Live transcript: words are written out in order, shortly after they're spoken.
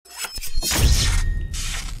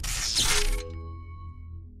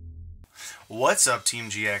What's up,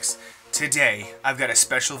 TeamGX? Today, I've got a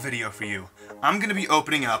special video for you. I'm going to be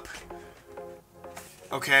opening up,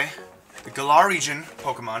 okay, the Galar region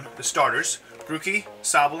Pokemon, the starters, Grookey,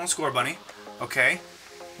 Sobble, and Scorbunny, okay,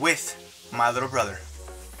 with my little brother.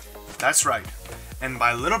 That's right. And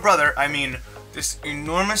by little brother, I mean this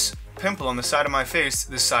enormous pimple on the side of my face,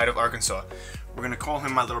 this side of Arkansas. We're going to call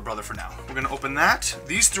him my little brother for now. We're going to open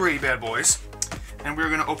these three bad boys, and we're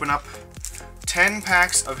going to open up 10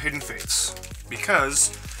 packs of Hidden Fates,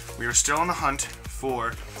 because we are still on the hunt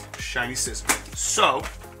for Shiny Scizor. So,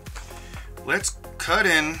 let's cut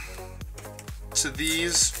in to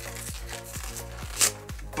these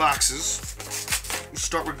boxes. We'll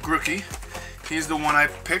start with Grookey. He's the one I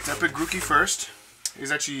picked. I picked Grookey first.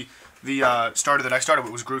 He's actually the starter that I started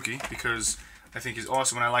with was Grookey, because I think he's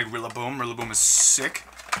awesome and I like Rillaboom. Rillaboom is sick.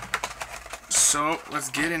 So, let's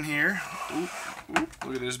get in here. Ooh.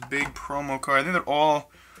 Look at this big promo card. I think they're all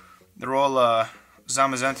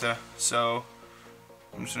Zamazenta, so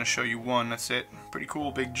I'm just gonna show you one. That's it. Pretty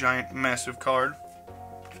cool, big, giant, massive card.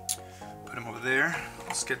 Put him over there.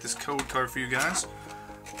 Let's get this code card for you guys.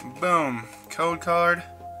 Boom, code card.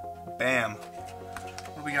 Bam.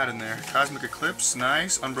 What do we got in there? Cosmic Eclipse,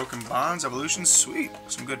 nice. Unbroken Bonds, Evolution, sweet.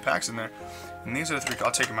 Some good packs in there. And these are the three.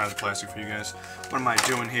 I'll take them out of the plastic for you guys. What am I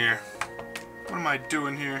doing here? What am I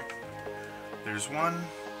doing here? There's one.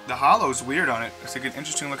 The hollow's weird on it. It's like an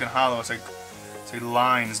interesting looking hollow. It's like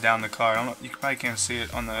lines down the card. I don't know, you probably can't see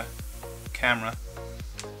it on the camera,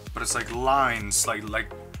 but it's like lines, like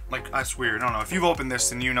that's weird. I don't know. If you've opened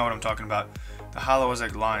this, then you know what I'm talking about. The hollow is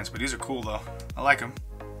like lines, but these are cool though. I like them.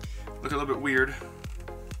 Look a little bit weird,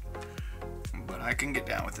 but I can get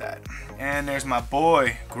down with that. And there's my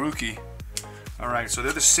boy Grookey. All right, so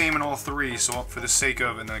they're the same in all three. So for the sake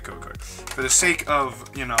of, and then a code card. For the sake of,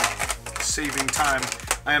 you know, saving time,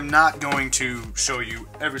 I am not going to show you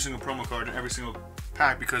every single promo card in every single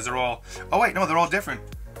pack because they're all... Oh wait, no, they're all different.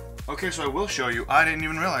 Okay, so I will show you. I didn't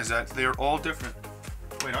even realize that. They are all different.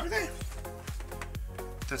 Wait, are they?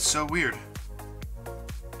 That's so weird.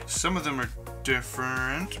 Some of them are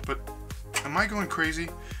different, but am I going crazy?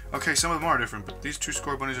 Okay, some of them are different, but these two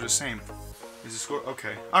Scorbunnies are the same. Is the score?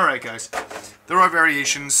 Okay. Alright, guys. There are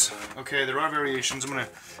variations. Okay, there are variations. I'm going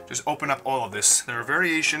to just open up all of this. There are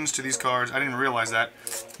variations to these cards. I didn't realize that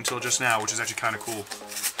until just now, which is actually kind of cool.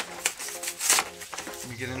 Let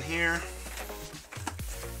me get in here.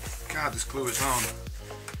 God, this glue is on.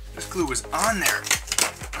 This glue is on there.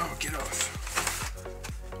 Oh, get off.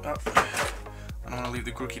 Oh, I don't want to leave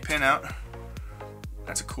the Grookey pin out.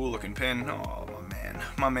 That's a cool looking pin. Oh, my man.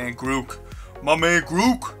 My man Grook. My man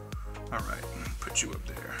Grook. Alright, put you up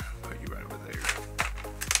there. Put you right over there.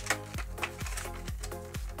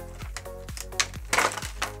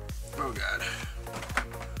 Oh god.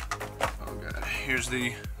 Oh god. Here's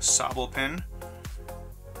the Sobble pin.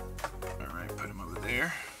 Alright, put him over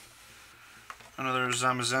there. Another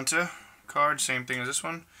Zamazenta card, same thing as this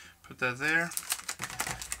one. Put that there.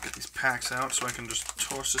 Get these packs out so I can just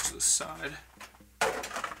toss this to the side.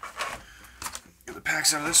 Get the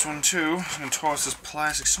packs out of this one too. I'm gonna toss this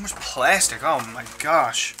plastic. So much plastic. Oh my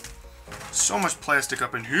gosh. So much plastic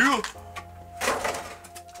up in here.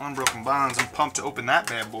 Unbroken Bonds. I'm pumped to open that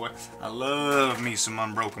bad boy. I love me some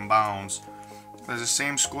Unbroken Bonds. There's the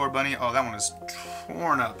same Scorbunny. Oh, that one is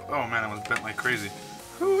torn up. Oh man, that one's bent like crazy.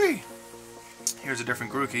 Hooey. Here's a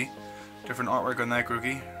different Grookey. Different artwork on that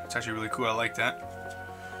Grookey. It's actually really cool. I like that.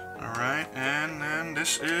 Alright, and then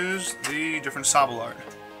this is the different Sobble art.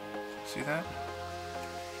 See that?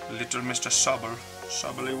 Little Mr. Sobble.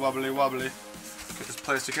 Sobbly wobbly wobbly. Get this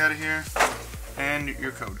plastic out of here. And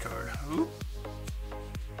your code card. Ooh.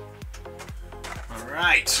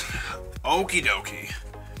 Alright. Okie dokie.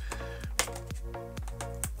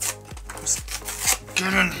 Let's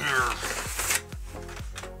get in here.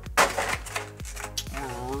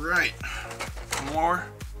 Alright. More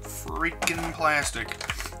freaking plastic.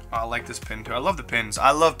 Oh, I like this pin too. I love the pins.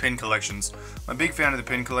 I love pin collections. I'm a big fan of the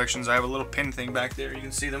pin collections. I have a little pin thing back there. You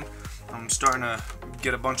can see them. I'm starting to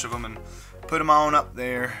get a bunch of them and put them on up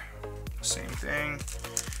there. Same thing.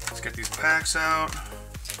 Let's get these packs out.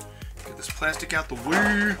 Get this plastic out the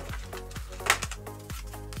way.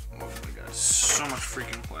 Oh my god, so much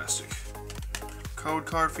freaking plastic. Code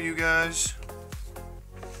card for you guys.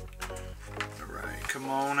 Alright, come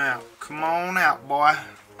on out. Come on out, boy.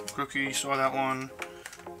 Grookey, you saw that one.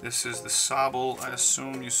 This is the Sobble. I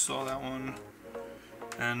assume you saw that one.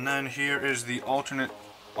 And then here is the alternate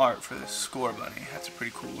art for this Scorbunny. That's a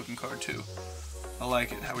pretty cool looking card too. I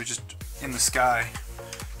like it. How he's just in the sky,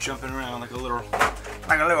 jumping around like a little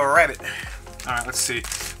rabbit. All right, let's see.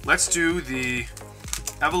 Let's do the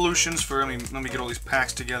evolutions for. Let me get all these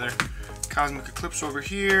packs together. Cosmic Eclipse over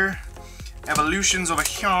here. Evolutions over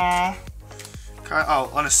here. Oh,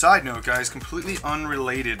 on a side note, guys, completely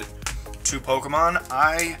unrelated to Pokemon,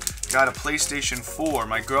 I got a PlayStation 4.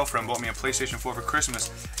 My girlfriend bought me a PlayStation 4 for Christmas,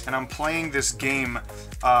 and I'm playing this game,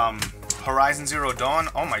 Horizon Zero Dawn.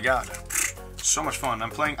 Oh my god, so much fun.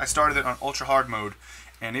 I started it on ultra hard mode,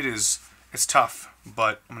 and it's tough,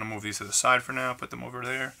 but I'm gonna move these to the side for now, put them over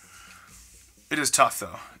there. It is tough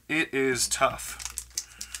though. It is tough.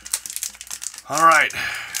 Alright,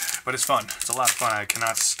 but it's fun. It's a lot of fun. I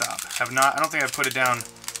cannot stop. I don't think I've put it down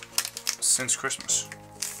since Christmas.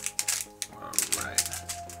 Alright.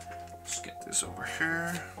 Let's get this over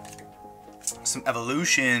here. Some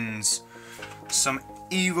evolutions. Some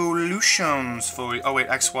evolutions for you. Oh wait,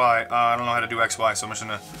 XY. I don't know how to do XY, so I'm just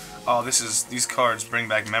gonna... Oh, these cards bring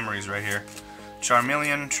back memories right here.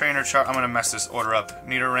 Charmeleon, Trainer Char... I'm gonna mess this order up.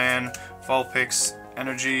 Nidoran, Vulpix,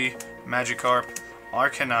 Energy, Magikarp,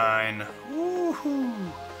 Arcanine.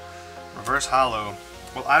 Woohoo! Reverse Holo.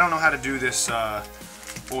 Well, I don't know how to do this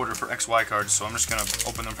order for XY cards, so I'm just gonna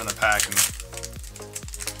open them from the pack, and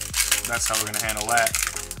that's how we're gonna handle that.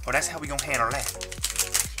 Oh, that's how we're gonna handle that.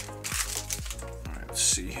 Alright, let's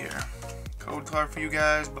see here. Code card for you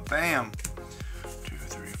guys, but bam! 2,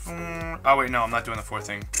 3, 4. Oh, wait, no, I'm not doing the fourth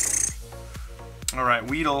thing. Alright,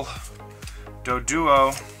 Weedle,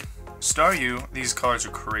 Doduo, Staryu. These cards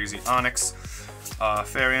are crazy. Onyx,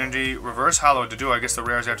 Fairy Energy, Reverse Holo, Doduo. I guess the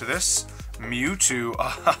rares after this. Mewtwo.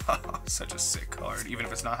 Oh, such a sick card, even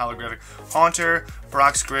if it's not holographic. Haunter,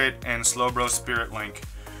 Brock's Grid, and Slowbro Spirit Link.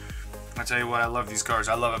 I tell you what, I love these cards.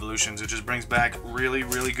 I love evolutions. It just brings back really,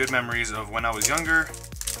 really good memories of when I was younger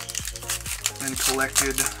and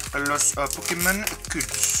collected a lot of Pokemon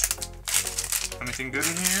goods. Anything good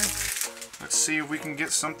in here? Let's see if we can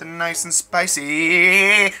get something nice and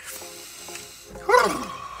spicy.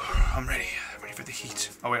 I'm ready. I'm ready for the heat.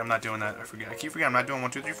 Oh wait, I'm not doing that. I forget. I keep forgetting. I'm not doing 1,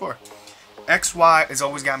 2, 3, 4. XY has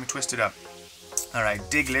always got me twisted up. Alright,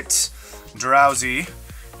 Diglett, Drowsy,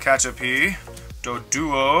 Caterpie,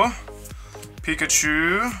 Doduo,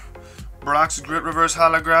 Pikachu, Brock's Grit Reverse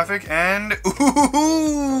Holographic, and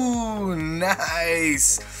ooh,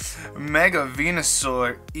 nice! Mega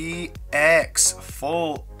Venusaur EX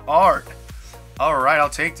Full Art. Alright, I'll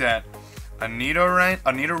take that. A Nidorino.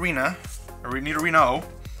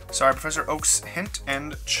 Sorry, Professor Oak's Hint,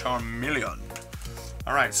 and Charmeleon.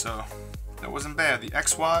 Alright, so that wasn't bad. The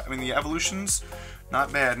evolutions,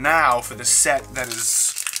 not bad. Now for the set that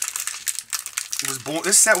was born.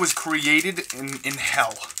 This set was created in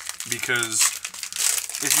hell, because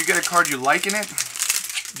if you get a card you like in it,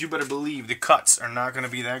 you better believe the cuts are not going to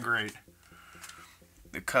be that great.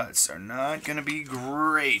 The cuts are not going to be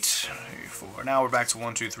great. 3, 4. Now we're back to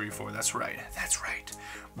 1, 2, 3, 4. That's right. That's right.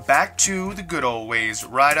 Back to the good old ways.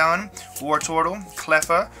 Rhydon, Wartortle,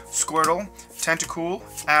 Cleffa, Squirtle, Tentacool,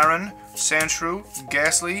 Aron, Sandshrew,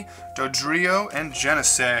 Ghastly, Dodrio, and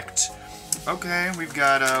Genesect. Okay, we've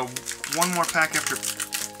got one more pack after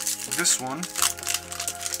this one.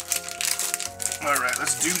 Alright,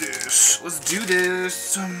 let's do this. Let's do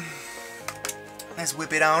this. Let's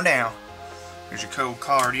whip it on down. Here's your code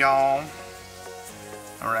card, y'all.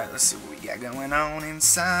 Alright, let's see what we got going on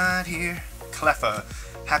inside here. Cleffa,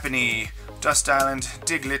 Happiny, Dust Island,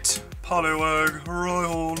 Diglett, Poliwag,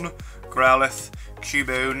 Rhyhorn, Growlithe,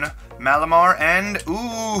 Cubone, Malamar, and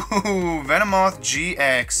ooh, Venomoth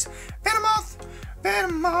GX.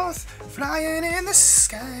 Venomoth, flying in the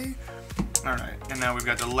sky. Alright, and now we've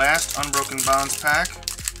got the last Unbroken Bonds pack.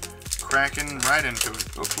 Cracking right into it.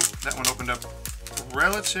 Oh, that one opened up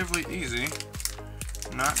relatively easy.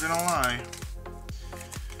 Not gonna lie.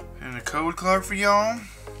 And a code card for y'all.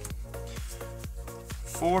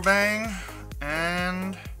 4-bang,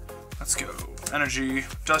 and let's go. Energy,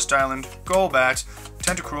 Dust Island, Golbat,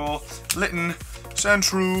 Tentacruel, Litten,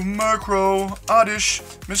 Sandshrew, Murkrow, Oddish,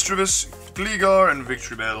 Mischievous, Gligar, and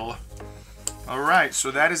Victory Battle. Alright,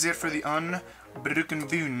 so that is it for the Unbroken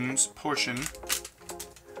Boons portion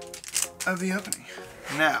of the opening.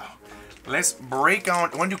 Now, let's break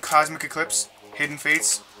on. I want to do Cosmic Eclipse, Hidden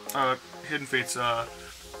Fates, well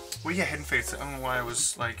yeah, Hidden Fates. I don't know why I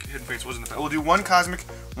was like, Hidden Fates wasn't the... We'll do one Cosmic,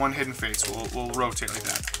 one Hidden Fates. We'll rotate like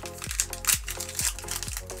that.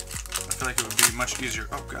 I feel like it would be much easier.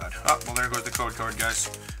 Oh god. Oh, well there goes the code card, guys.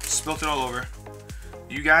 Spilt it all over.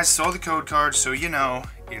 You guys saw the code card, so you know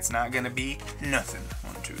it's not gonna be nothing.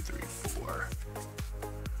 1, 2, 3, 4.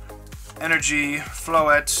 Energy,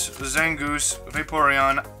 Floette, Zangoose,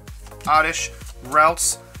 Vaporeon, Oddish,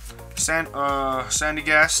 Ralts,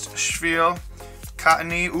 Sandygast, Schviel,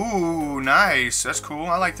 Cottony. Ooh, nice. That's cool.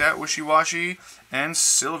 I like that. Wishy-Washy and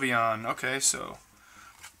Sylveon. Okay, so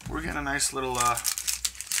we're getting a nice little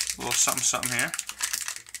A little something, something here.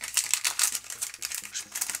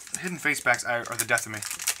 Hidden face packs are the death of me.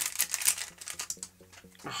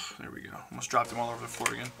 Oh, there we go. Almost dropped them all over the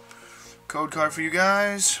floor again. Code card for you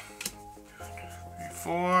guys. 3,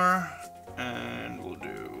 4. And we'll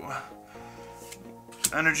do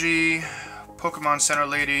Energy, Pokemon Center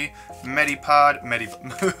Lady, Metapod,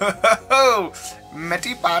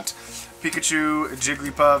 Metapod, Pikachu,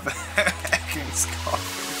 Jigglypuff,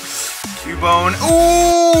 Cubone.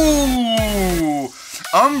 Ooh!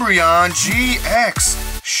 Umbreon GX.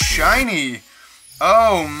 Shiny.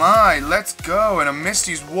 Oh my, let's go. And a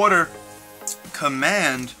Misty's Water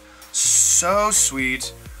Command. So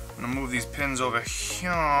sweet. I'm gonna move these pins over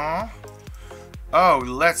here. Oh,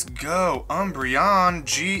 let's go. Umbreon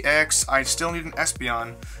GX. I still need an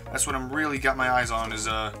Espeon. That's what I'm really got my eyes on is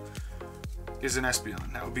an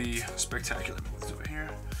Espeon. That would be spectacular. Move this over here.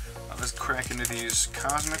 Let's crack into these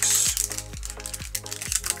Cosmics.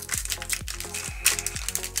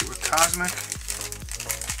 Do a Cosmic.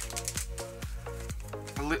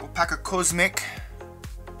 A little pack of Cosmic.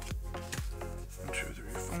 1, 2,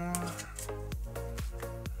 3, 4.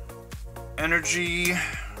 Energy.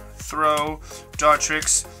 Throw,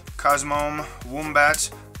 Dartrix, Cosmome, Wombat,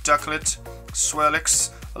 Ducklet,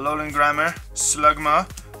 Swellix, Alolan Grimer, Slugma,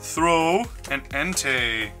 Throw, and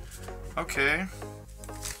Entei. Okay.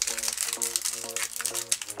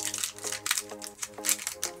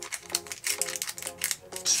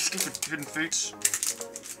 Stupid Hidden Fates.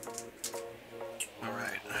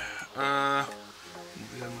 Alright.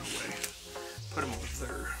 Move that out of my way. Put him over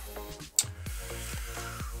there.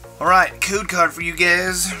 Alright, code card for you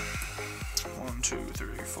guys. 1, 2,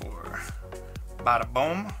 3, 4. Bada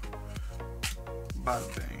boom.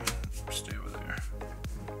 Bada bang. Stay over there.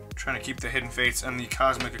 Trying to keep the Hidden Fates and the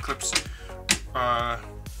Cosmic Eclipse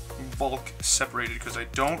bulk separated because I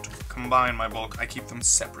don't combine my bulk. I keep them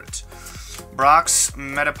separate. Brox,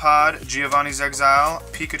 Metapod, Giovanni's Exile,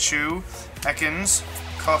 Pikachu, Ekans,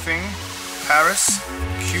 Coughing, Paris,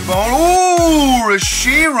 Cubone. Ooh!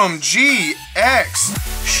 Reshiram GX!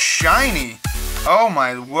 Shiny! Oh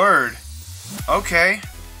my word. Okay.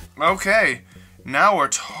 Okay. Now we're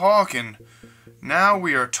talking. Now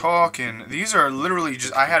we are talking. These are literally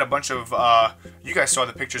just, I had a bunch of, you guys saw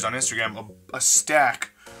the pictures on Instagram, a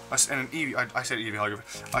stack, and an Eevee, I said Eevee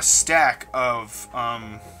holograph, a stack of,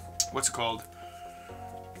 what's it called?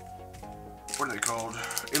 What are they called?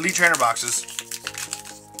 Elite Trainer boxes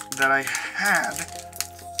that I had,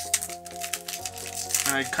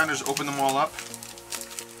 and I kind of just opened them all up.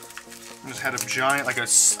 I just had a giant, I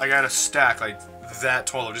got a stack like that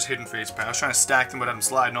tall of just Hidden Fates packs. I was trying to stack them, but I'm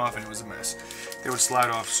sliding off, and it was a mess. They would slide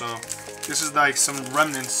off. So this is like some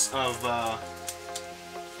remnants of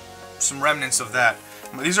that.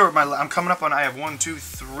 These are my. I'm coming up on. I have 1, 2,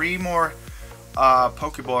 3 more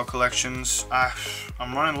Pokeball collections.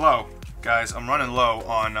 I'm running low, guys. I'm running low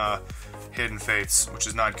on Hidden Fates, which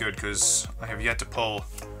is not good because I have yet to pull.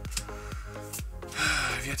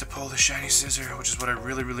 I've yet to pull the Shiny Scissor, which is what I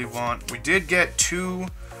really, really want. We did get two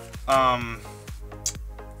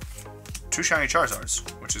Shiny Charizards,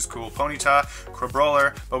 which is cool. Ponyta,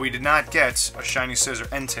 Crabrawler, but we did not get a Shiny Scissor.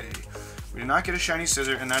 Entei. We did not get a Shiny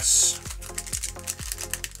Scissor, and that's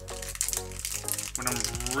what I'm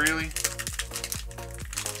really...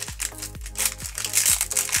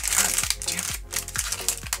 God damn it.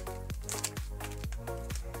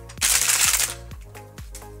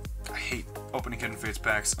 I hate opening Hidden Fates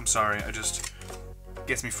packs. I'm sorry, it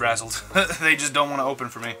gets me frazzled. They just don't want to open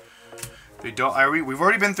for me. They don't. We've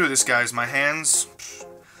already been through this, guys. My hands,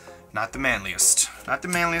 not the manliest. Not the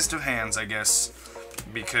manliest of hands, I guess.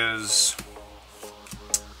 Because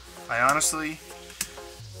I honestly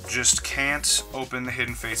just can't open the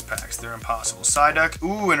Hidden Fates packs. They're impossible. Psyduck.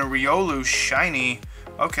 Ooh, and a Riolu Shiny.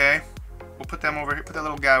 Okay. We'll put them over here. Put that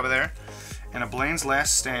little guy over there. And a Blaine's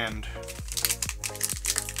Last Stand.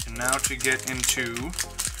 And now to get into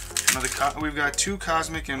another... we've got 2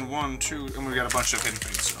 Cosmic and 1, 2... And we've got a bunch of Hidden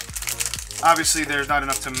Fates, so... Obviously, there's not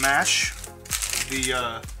enough to match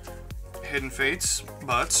the Hidden Fates,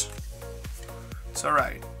 but it's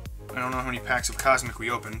alright. I don't know how many packs of Cosmic we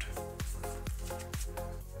opened.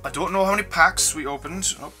 I don't know how many packs we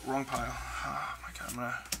opened. Oh, wrong pile. Oh my god, I'm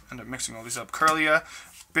gonna end up mixing all these up. Kirlia,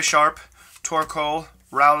 Bisharp, Torkoal,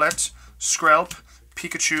 Rowlet, Skrelp,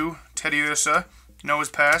 Pikachu, Teddiursa,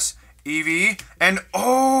 Nosepass, Eevee, and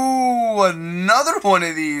oh, another one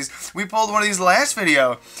of these. We pulled one of these last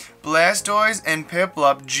video. Blastoise and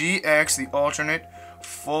Piplup GX, the alternate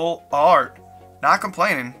full art. Not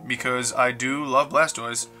complaining, because I do love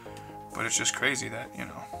Blastoise, but it's just crazy that, you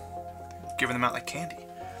know, giving them out like candy.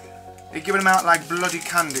 They're giving them out like bloody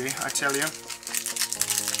candy, I tell you.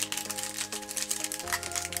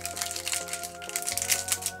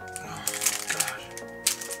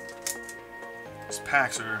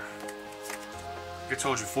 packs are, like I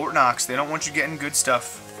told you, Fort Knox. They don't want you getting good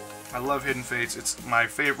stuff. I love Hidden Fates. It's my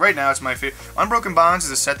favorite. Right now, it's my favorite. Unbroken Bonds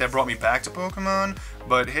is a set that brought me back to Pokemon,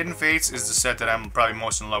 but Hidden Fates is the set that I'm probably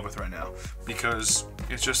most in love with right now, because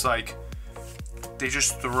it's just like, they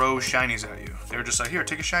just throw shinies at you. They're just like, here,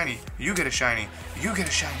 take a shiny. You get a shiny. You get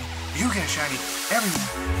a shiny. You get a shiny.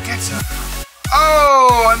 Everyone gets a...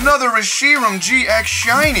 Oh, another Reshiram GX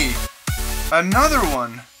shiny. Another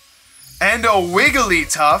one. And a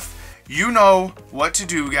Wigglytuff. You know what to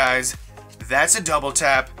do, guys. That's a double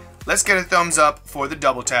tap. Let's get a thumbs up for the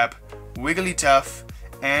double tap. Wigglytuff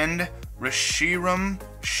and Reshiram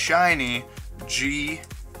shiny GX.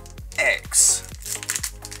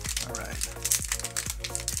 Alright.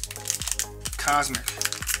 Cosmic.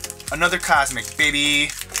 Another Cosmic,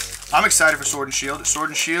 baby. I'm excited for Sword and Shield. Sword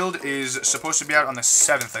and Shield is supposed to be out on the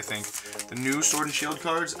 7th, I think. The new Sword and Shield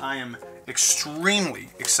cards, I am extremely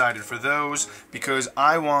excited for those because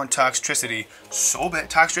I want Toxtricity so bad.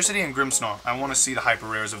 Toxtricity and Grimmsnarl. I want to see the hyper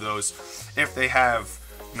rares of those. If they have,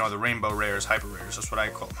 you know, the rainbow rares, hyper rares. That's what I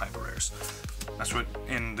call them, hyper rares. That's what,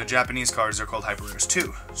 in the Japanese cards, they're called hyper rares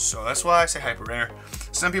too. So that's why I say hyper rare.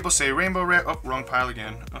 Some people say rainbow rare. Oh, wrong pile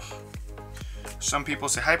again. Ugh. Some people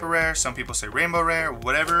say hyper rare, some people say rainbow rare,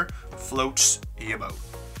 whatever floats your boat.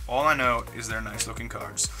 All I know is they're nice looking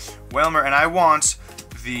cards. Whelmer, and I want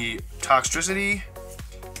the Toxtricity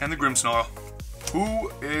and the Grimmsnarl. Who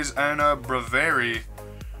is an Braviary?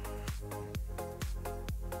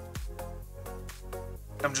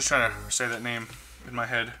 I'm just trying to say that name in my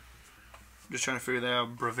head. I'm just trying to figure that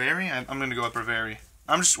out. Braviary? I'm going to go with Braviary.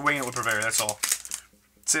 I'm just weighing it with Braviary, that's all.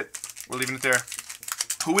 That's it. We're leaving it there.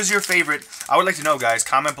 Who is your favorite? I would like to know, guys.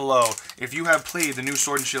 Comment below. If you have played the new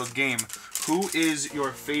Sword and Shield game, who is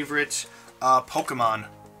your favorite Pokemon?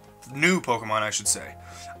 New Pokemon, I should say.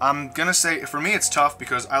 I'm going to say, for me, it's tough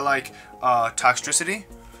because I like Toxtricity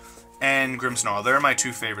and Grimmsnarl. They're my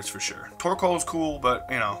two favorites for sure. Torkoal's cool, but,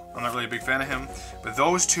 you know, I'm not really a big fan of him. But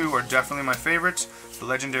those two are definitely my favorites. The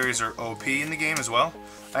legendaries are OP in the game as well.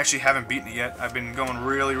 I actually haven't beaten it yet. I've been going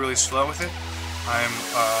really, really slow with it. I'm,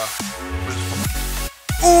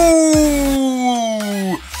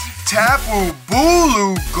 ooh! Tapu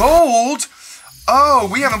Bulu Gold! Oh,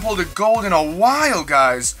 we haven't pulled a gold in a while,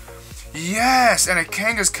 guys. Yes, and a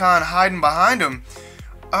Kangaskhan hiding behind him.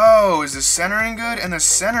 Oh, is the centering good? And the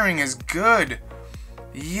centering is good.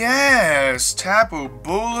 Yes, Tapu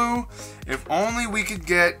Bulu. If only we could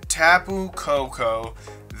get Tapu Koko,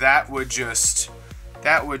 that would just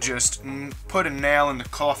put a nail in the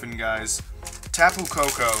coffin, guys. Tapu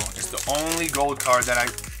Koko is the only gold card that I...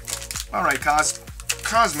 Alright,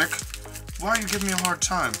 Cosmic, why are you giving me a hard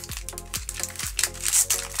time?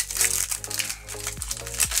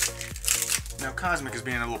 Now, Cosmic is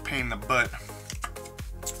being a little pain in the butt.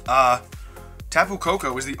 Tapu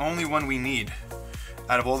Koko is the only one we need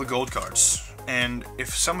out of all the gold cards. And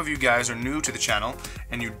if some of you guys are new to the channel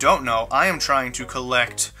and you don't know, I am trying to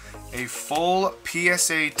collect a full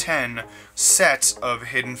PSA 10 set of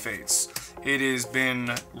Hidden Fates. It has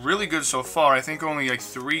been really good so far. I think only like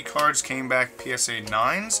 3 cards came back PSA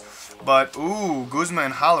 9s. But, ooh, Guzma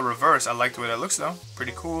and Hala reverse. I like the way that looks though.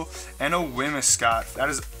 Pretty cool. And a Whimsicott. That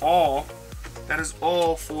is all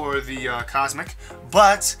for the Cosmic.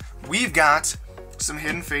 But we've got some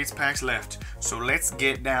Hidden Fates packs left. So let's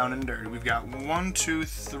get down and dirty. We've got 1, 2,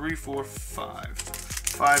 3, 4, 5.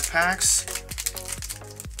 5 packs.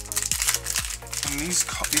 And these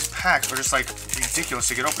packs are just like ridiculous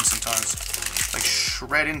to get open sometimes. Like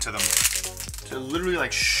shred into them. To literally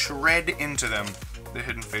like shred into them. The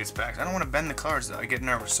Hidden Fates packs. I don't want to bend the cards though. I get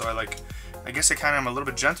nervous, so I guess I kind of am a little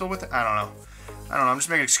bit gentle with it. I don't know. I'm just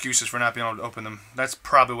making excuses for not being able to open them. That's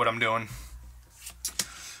probably what I'm doing.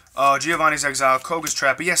 Giovanni's Exile, Koga's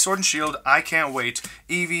Trap. But yeah, Sword and Shield, I can't wait.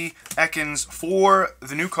 Eevee, Ekans, for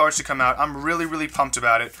the new cards to come out. I'm really, really pumped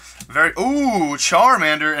about it. Ooh,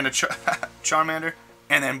 Charmander and a Charmander.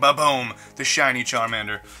 And then ba-boom, the shiny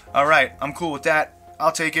Charmander. Alright, I'm cool with that.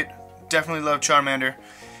 I'll take it. Definitely love Charmander.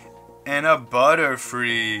 And a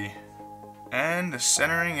Butterfree. And the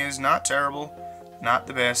centering is not terrible. Not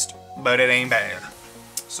the best, but it ain't bad.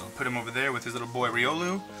 So put him over there with his little boy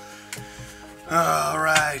Riolu.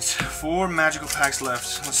 Alright, 4 magical packs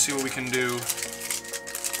left. Let's see what we can do.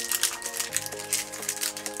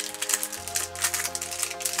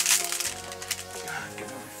 God, get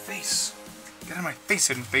out of my face. Get out of my face,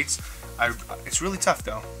 Hidden Fates. It's really tough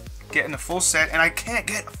though. Getting the full set, and I can't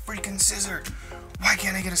get a freaking scissor. Why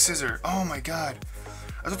can't I get a scissor? Oh my god.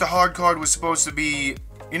 I thought the hard card was supposed to be...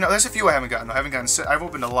 You know, there's a few I haven't gotten. I've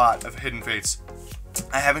opened a lot of Hidden Fates.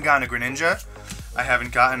 I haven't gotten a Greninja. I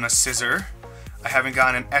haven't gotten a scissor. I haven't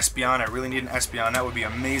gotten an Espeon. I really need an Espeon. That would be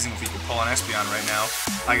amazing if we could pull an Espeon right now.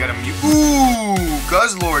 I got a Ooh!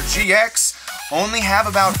 Guzzlord GX. Only have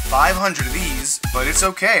about 500 of these, but it's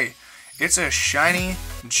okay. It's a shiny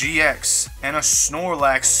GX and a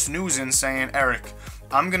Snorlax snoozing saying, Eric,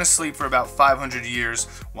 I'm gonna sleep for about 500 years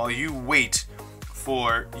while you wait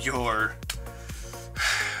for your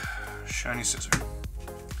shiny scissor.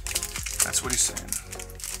 That's what he's saying.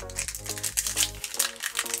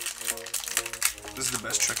 This is the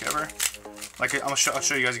best trick ever. Like, I'll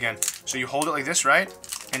show you guys again. So you hold it like this, right?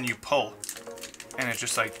 And you pull. And it's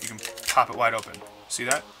just like, you can pop it wide open. See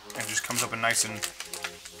that? And it just comes open nice and...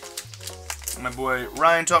 My boy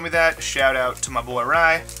Ryan taught me that. Shout out to my boy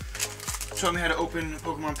Rye. Taught me how to open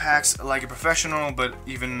Pokemon packs like a professional, but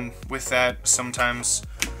even with that, sometimes,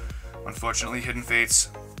 unfortunately, Hidden Fates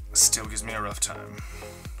still gives me a rough time.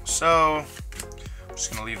 So, I'm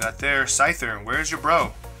just gonna leave that there. Scyther, where's your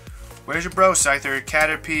bro? Where's your bro, Scyther?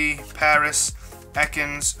 Caterpie, Paris,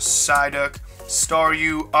 Ekans, Psyduck,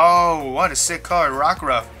 Staryu. Oh, what a sick card.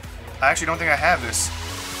 Rockruff. I actually don't think I have this.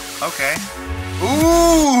 Okay.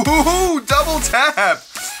 Ooh, double tap.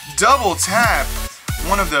 Double tap.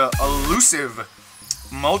 One of the elusive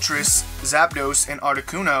Moltres, Zapdos, and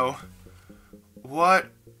Articuno. What?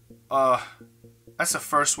 That's the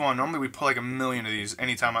first one. Normally we pull like a million of these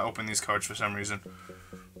anytime I open these cards for some reason.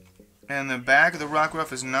 And the back of the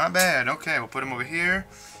Rockruff is not bad. Okay, we'll put him over here.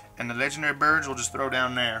 And the legendary birds we'll just throw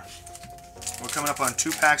down there. We're coming up on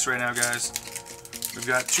 2 packs right now, guys. We've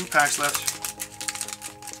got 2 packs left.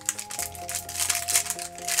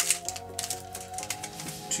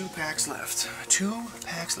 Two packs left. 2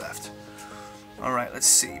 packs left. Alright, let's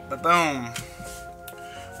see. Ba-boom.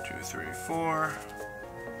 2, 3, 4.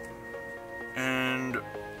 And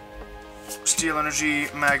Steel Energy,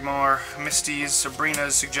 Magmar, Misty's,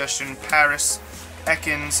 Sabrina's Suggestion, Paris,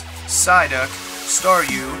 Ekans, Psyduck,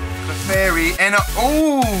 Staryu, Clefairy, and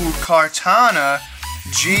Kartana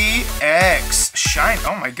GX. Shine.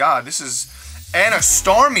 Oh my god, this is... And a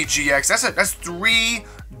Stormy GX. That's 3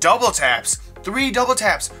 double taps. 3 double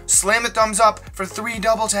taps. Slam the thumbs up for 3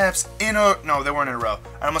 double taps in a... No, they weren't in a row.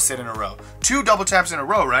 I almost said in a row. 2 double taps in a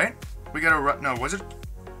row, right? We got a... No, was it...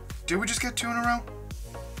 Did we just get 2 in a row?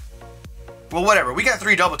 Well, whatever. We got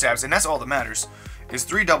 3 double taps, and that's all that matters. Is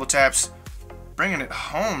 3 double taps. Bringing it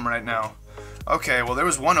home right now. Okay, well, there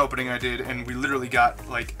was one opening I did, and we literally got,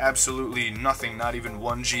 like, absolutely nothing. Not even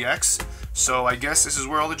 1 GX. So I guess this is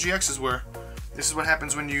where all the GXs were. This is what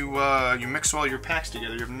happens when you you mix all your packs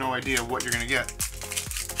together. You have no idea what you're going to get.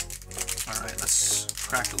 Alright, let's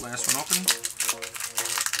crack the last one open.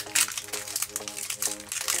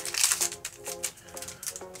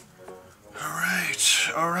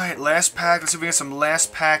 Alright, last pack. Let's see if we get some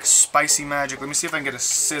last pack spicy magic. Let me see if I can get a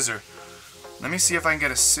scissor. Let me see if I can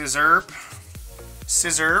get a scissor.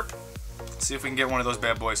 Scissor. Let's see if we can get one of those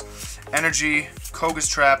bad boys. Energy, Koga's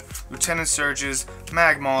Trap, Lieutenant Surges,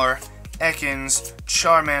 Magmar, Ekans,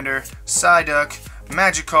 Charmander, Psyduck,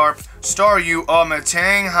 Magikarp, Staryu, a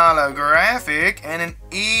Metang holographic, and an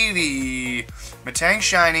Eevee. Metang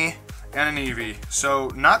shiny and an Eevee. So,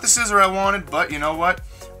 not the scissor I wanted, but you know what?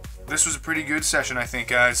 This was a pretty good session, I think,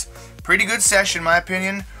 guys. Pretty good session, in my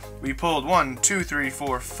opinion. We pulled 1, 2, 3,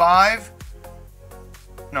 4, 5.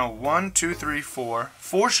 No, 1, 2, 3, 4.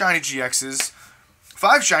 4 shiny GXs.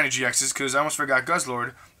 5 shiny GXs, because I almost forgot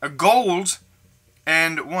Guzzlord. A gold.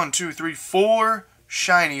 And 1, 2, 3, 4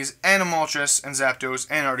 shinies. And a Moltres, and Zapdos,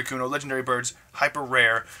 and Articuno. Legendary birds. Hyper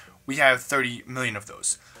rare. We have 30 million of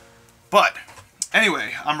those. But...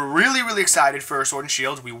 anyway, I'm really excited for Sword and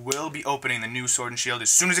Shield. We will be opening the new Sword and Shield as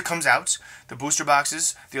soon as it comes out. The booster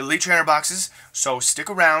boxes, the Elite Trainer boxes. So stick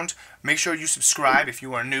around. Make sure you subscribe if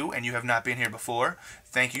you are new and you have not been here before.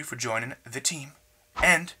 Thank you for joining the team.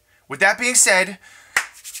 And with that being said,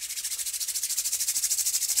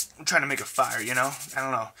 I'm trying to make a fire, you know? I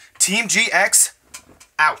don't know. TeamGX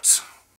out.